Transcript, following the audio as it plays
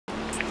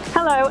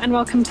Hello and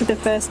welcome to the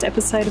first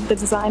episode of the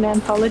Design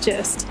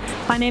Anthologist.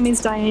 My name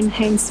is Diane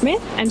Haynes-Smith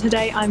and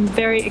today I'm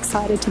very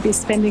excited to be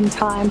spending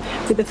time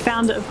with the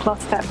founder of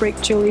Cloth Fabric,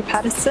 Julie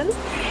Paterson.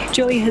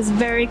 Julie has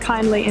very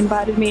kindly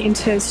invited me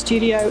into her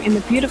studio in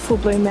the beautiful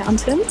Blue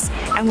Mountains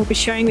and will be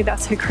sharing with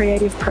us her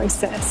creative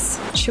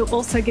process. She'll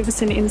also give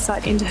us an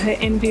insight into her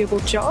enviable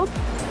job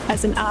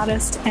as an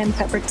artist and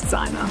fabric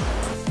designer.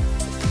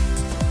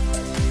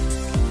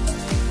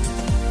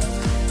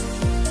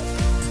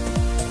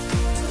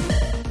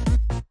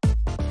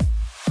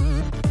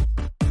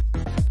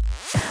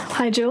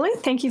 Hi Julie,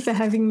 thank you for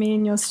having me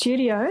in your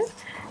studio.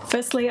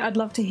 Firstly, I'd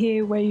love to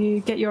hear where you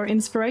get your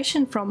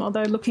inspiration from,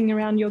 although looking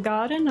around your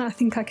garden, I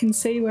think I can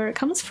see where it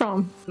comes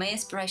from. My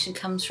inspiration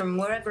comes from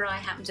wherever I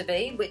happen to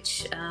be,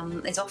 which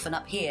is often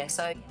up here.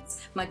 So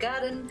my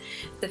garden,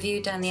 the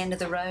view down the end of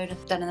the road,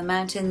 down in the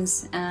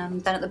mountains,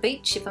 down at the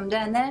beach if I'm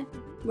down there,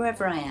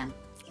 wherever I am.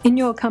 In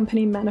your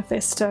company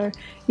manifesto,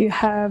 you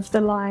have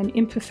the line,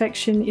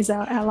 "Imperfection is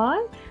our ally,"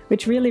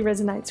 which really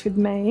resonates with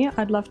me.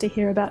 I'd love to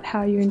hear about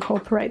how you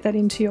incorporate that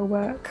into your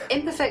work.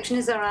 Imperfection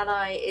is our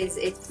ally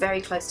it's very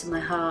close to my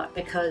heart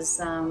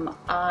because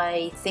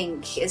I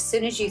think as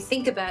soon as you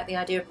think about the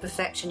idea of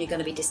perfection, you're going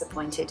to be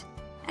disappointed.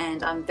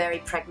 And I'm very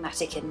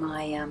pragmatic in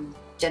my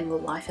general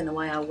life, in the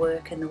way I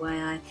work and the way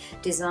I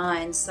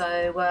design.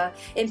 So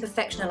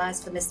imperfection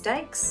allows for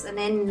mistakes, and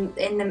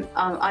in the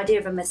idea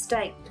of a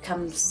mistake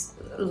becomes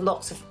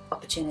lots of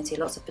opportunity,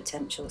 lots of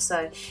potential.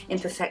 So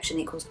imperfection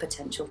equals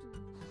potential.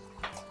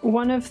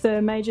 One of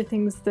the major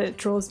things that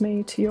draws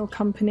me to your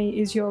company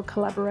is your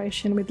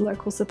collaboration with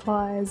local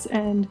suppliers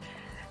and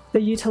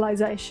the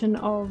utilisation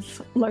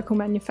of local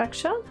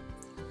manufacture.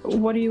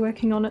 What are you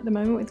working on at the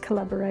moment with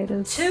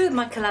collaborators? Two of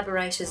my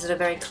collaborators that are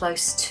very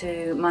close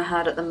to my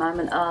heart at the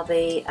moment are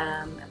the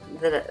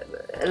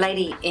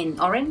lady in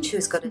Orange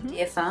who's got a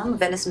deer farm, a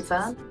venison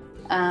farm,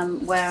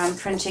 where I'm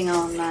printing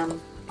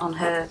on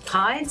her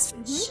hides,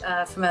 which,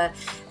 from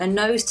a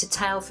nose to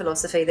tail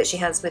philosophy that she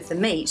has with the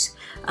meat.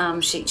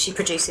 She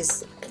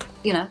produces,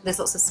 you know, there's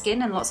lots of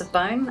skin and lots of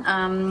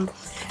bone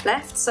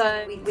left.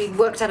 So we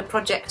worked out a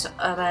project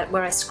about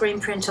where I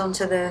screen print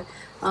onto the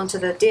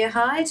deer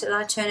hide and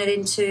I turn it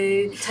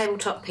into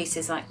tabletop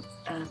pieces like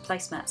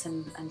placemats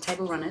and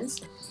table runners.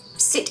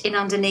 Sit in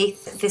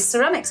underneath this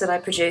ceramics that I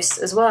produce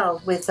as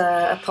well with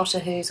a potter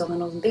who's on the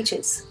northern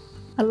beaches.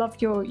 I love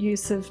your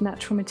use of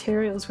natural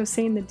materials. We've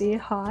seen the deer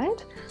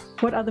hide.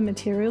 What other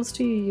materials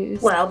do you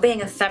use? Well,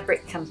 being a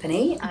fabric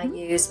company, I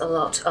use a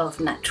lot of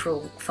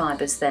natural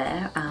fibres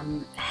there.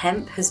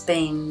 Hemp has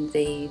been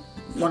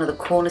one of the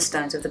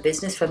cornerstones of the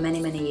business for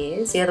many, many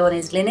years. The other one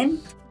is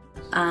linen.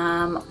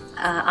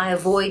 I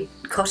avoid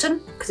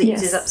cotton because it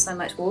uses up so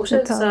much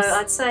water. So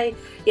I'd say,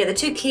 yeah, the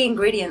two key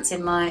ingredients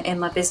in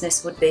my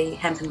business would be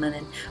hemp and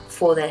linen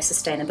for their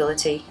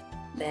sustainability.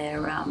 Their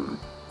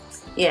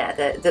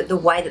the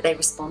way that they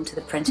respond to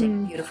the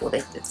printing, beautiful.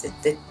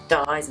 The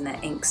dyes and their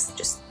inks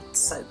just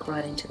soak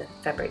right into the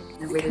fabric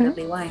in a really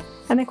lovely way.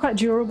 And they're quite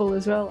durable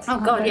as well. Oh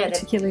God, yeah,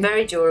 they're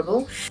very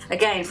durable.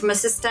 Again, from a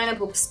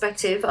sustainable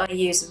perspective, I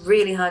use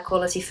really high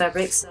quality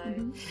fabrics, so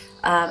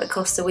it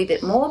costs a wee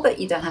bit more, but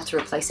you don't have to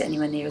replace it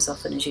anywhere near as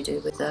often as you do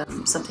with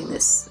something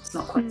that's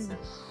not quite so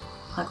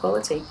high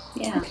quality.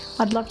 Yeah.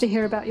 I'd love to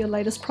hear about your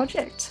latest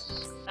project.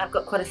 I've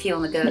got quite a few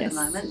on the go at the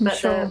moment,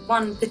 but the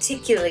one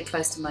particularly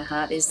close to my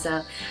heart is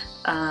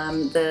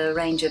the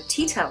range of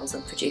tea towels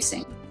I'm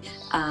producing.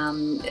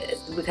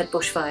 We've had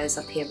bushfires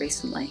up here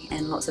recently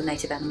and lots of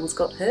native animals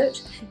got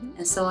hurt,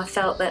 and so I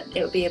felt that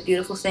it would be a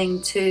beautiful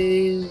thing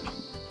to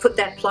put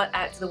that plight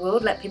out to the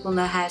world, let people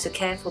know how to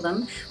care for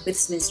them with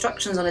some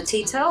instructions on a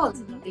tea towel and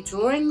some lovely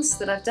drawings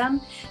that I've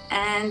done.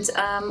 And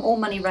all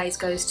money raised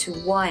goes to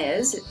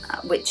Wires,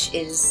 which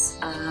is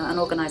an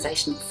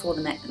organisation for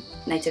the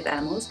native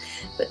animals,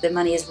 but the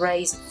money is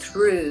raised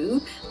through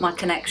my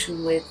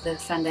connection with the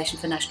Foundation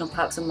for National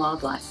Parks and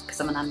Wildlife, because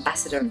I'm an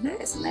ambassador of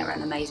theirs and they're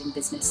an amazing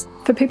business.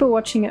 For people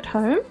watching at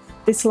home,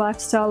 this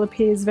lifestyle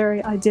appears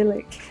very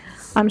idyllic.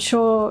 I'm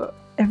sure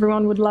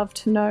everyone would love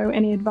to know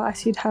any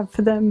advice you'd have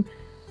for them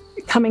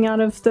coming out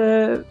of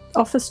the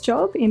office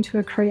job into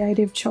a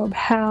creative job.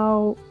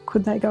 How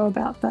could they go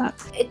about that?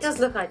 It does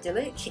look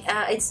idyllic.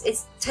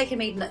 It's taken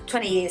me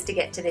 20 years to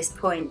get to this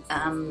point.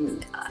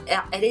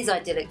 It is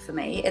idyllic for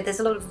me. There's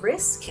a lot of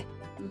risk,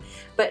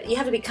 but you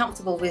have to be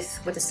comfortable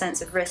with a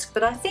sense of risk.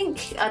 But I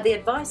think the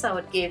advice I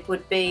would give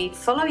would be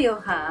follow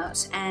your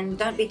heart and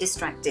don't be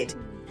distracted.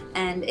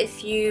 And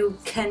if you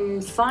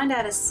can find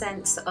out a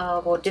sense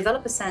of, or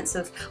develop a sense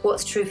of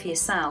what's true for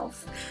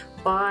yourself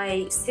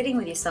by sitting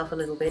with yourself a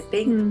little bit,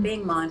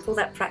 being mindful,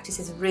 that practice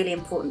is really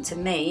important to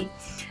me.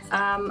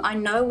 I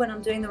know when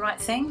I'm doing the right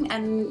thing,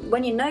 and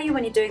when you're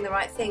doing the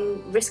right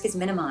thing, risk is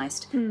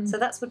minimised. So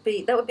that would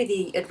be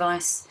the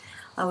advice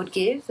I would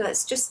give.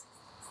 Let's just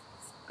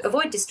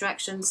avoid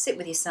distractions, sit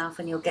with yourself,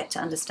 and you'll get to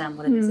understand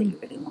what it is that you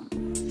really want.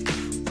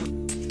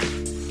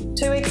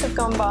 2 weeks have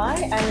gone by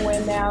and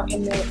we're now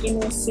in the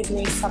inner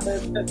Sydney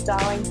suburb of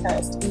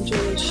Darlinghurst in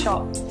Julie's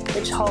shop,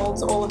 which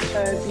holds all of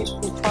her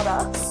beautiful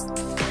products.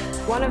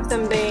 One of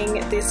them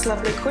being this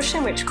lovely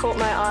cushion which caught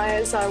my eye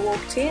as I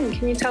walked in.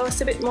 Can you tell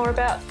us a bit more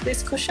about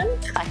this cushion?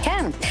 I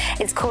can.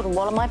 It's called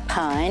Wallamai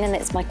Pine and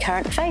it's my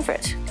current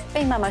favourite.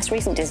 Being my most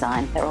recent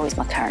design, they're always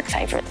my current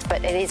favourites,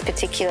 but it is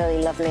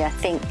particularly lovely, I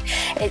think.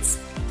 It's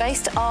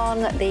based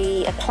on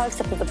a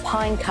close-up of the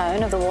pine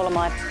cone of the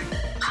Wallamai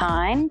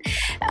pine,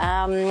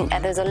 and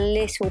there's a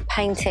little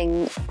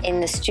painting in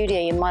the studio.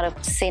 You might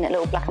have seen it,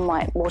 little black and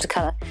white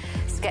watercolour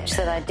sketch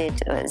that I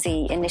did as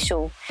the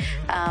initial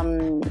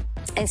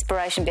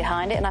inspiration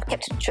behind it, and I've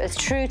kept it as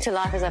true to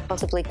life as I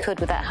possibly could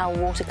with that whole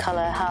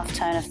watercolour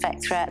half-tone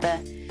effect throughout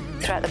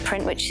the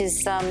print, which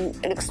is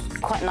it looks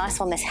quite nice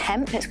on this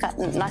hemp. It's got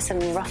nice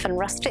and rough and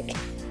rustic.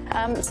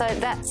 So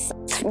that's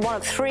one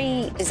of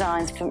 3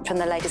 designs from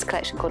the latest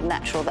collection called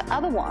Natural. The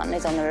other one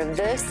is on the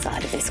reverse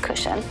side of this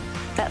cushion.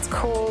 That's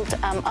called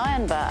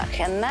Ironbark,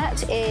 and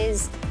that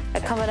is a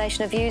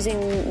combination of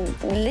using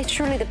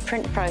literally the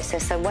print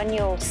process. So when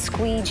you're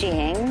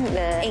squeegeeing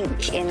the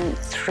ink in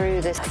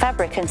through the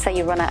fabric and say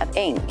you run out of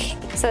ink.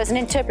 So it's an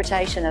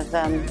interpretation of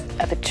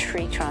a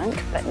tree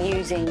trunk, but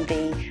using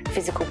the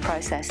physical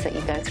process that you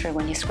go through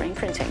when you're screen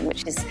printing,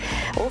 which is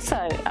also,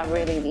 I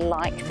really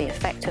like the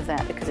effect of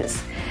that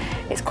because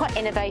it's quite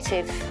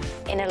innovative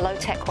in a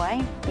low-tech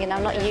way. You know,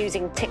 I'm not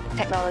using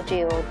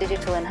technology or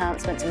digital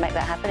enhancement to make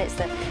that happen. It's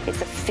the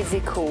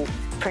physical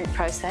print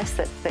process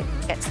that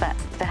gets that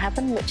to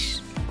happen, which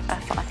I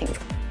think is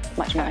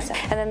much nicer.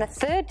 And then the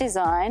third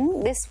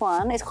design, this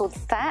one is called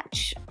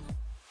Thatch.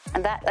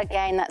 And that,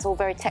 again, that's all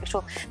very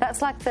textural.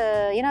 That's like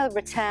the, you know, the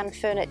rattan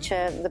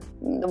furniture,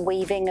 the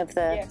weaving of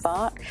the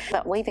bark,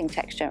 that weaving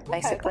texture,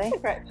 basically. That's a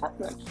great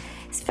pattern.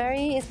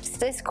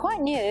 It's quite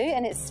new,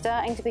 and it's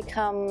starting to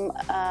become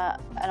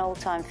an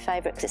all-time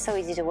favourite because it's so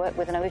easy to work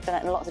with. And we've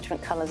done it in lots of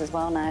different colours as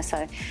well now.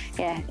 So,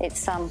 yeah,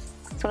 it's one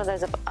of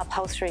those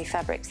upholstery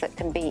fabrics that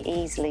can be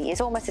easily.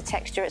 It's almost a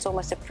texture. It's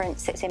almost a print.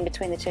 Sits in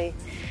between the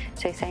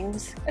two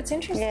things. It's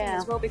interesting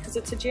as well because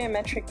it's a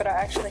geometric, but I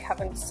actually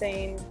haven't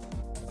seen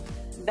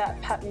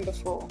that pattern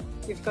before.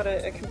 You've got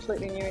a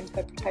completely new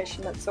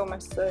interpretation that's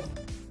almost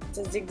it's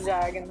a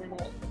zigzag and then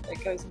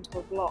it goes into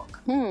a block.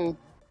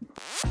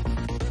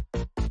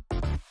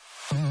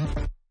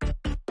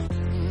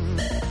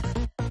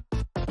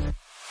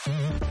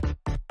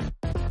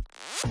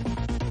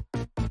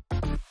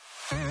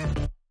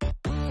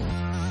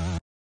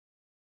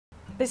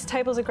 This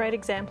table's a great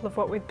example of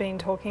what we've been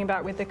talking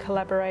about with the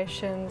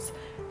collaborations,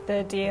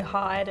 the deer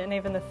hide and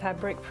even the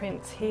fabric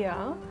prints here.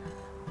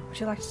 Would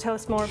you like to tell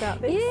us more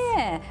about this?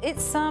 Yeah,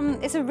 it's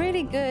a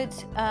really good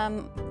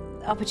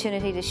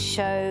opportunity to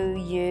show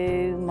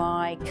you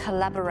my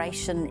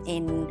collaboration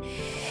in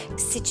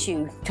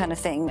situ kind of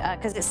thing,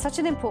 because it's such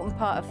an important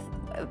part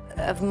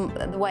of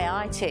the way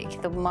I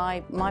tick,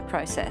 my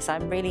process. I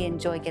really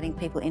enjoy getting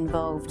people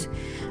involved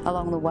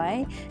along the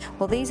way.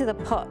 Well, these are the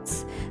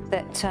pots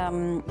that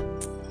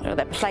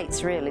they're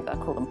plates really, but I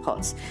call them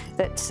pots,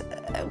 that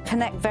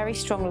connect very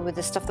strongly with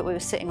the stuff that we were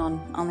sitting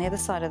on the other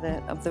side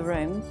of the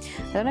room.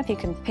 I don't know if you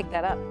can pick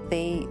that up,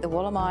 the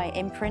Wallamai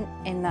imprint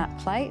in that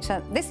plate.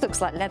 This looks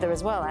like leather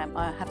as well,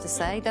 I have to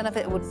say. Don't know if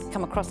it would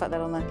come across like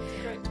that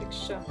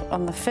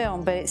on the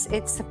film, but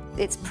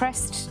it's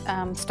pressed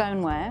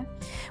stoneware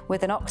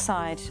with an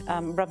oxide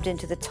rubbed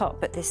into the top,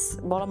 but this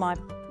Wallamai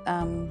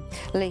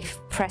leaf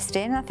pressed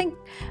in. I think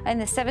in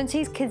the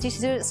 70s kids used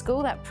to do it at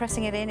school, that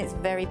pressing it in. It's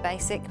very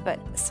basic, but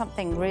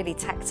something really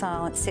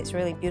tactile. It sits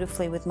really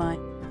beautifully with my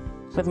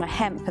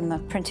hemp and the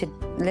printed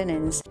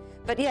linens.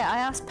 But yeah, I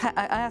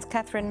asked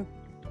Catherine,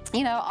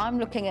 you know, I'm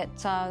looking at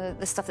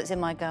the stuff that's in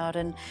my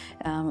garden,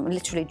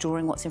 literally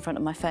drawing what's in front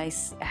of my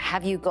face.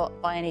 Have you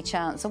got, by any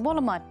chance, a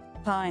Wallamai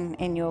pine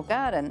in your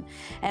garden?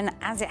 And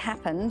as it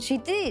happened, she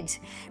did,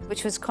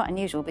 which was quite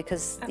unusual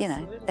because, you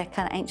know, they're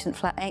kind of ancient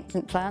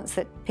plants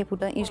that people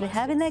don't usually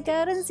have in their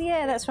gardens.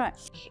 Yeah, that's right.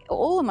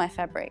 All of my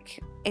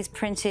fabric is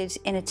printed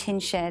in a tin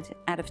shed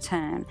out of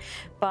town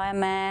by a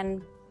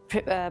man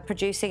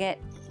producing it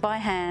by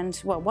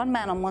hand. Well, one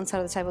man on one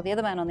side of the table, the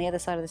other man on the other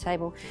side of the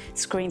table,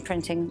 screen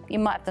printing. You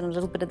might have done a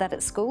little bit of that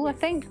at school, I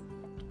think.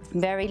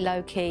 Very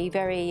low key,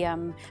 very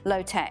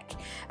low tech,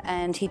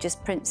 and he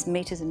just prints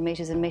meters and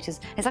meters and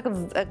meters. It's like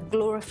a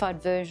glorified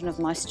version of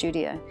my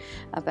studio,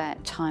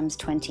 about times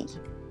 20.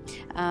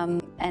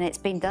 And it's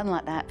been done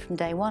like that from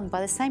day one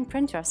by the same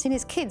printer. I've seen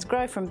his kids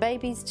grow from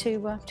babies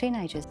to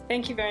teenagers.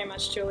 Thank you very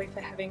much, Julie,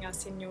 for having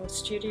us in your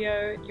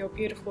studio, your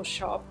beautiful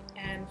shop,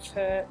 and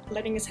for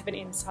letting us have an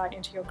insight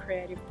into your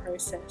creative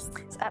process.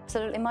 It's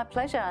absolutely my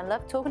pleasure. I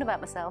love talking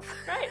about myself.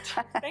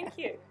 Great, thank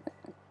you.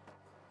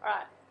 All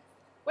right.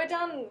 We're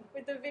done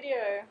with the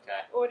video,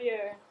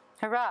 audio.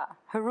 Hurrah,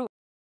 hurrah.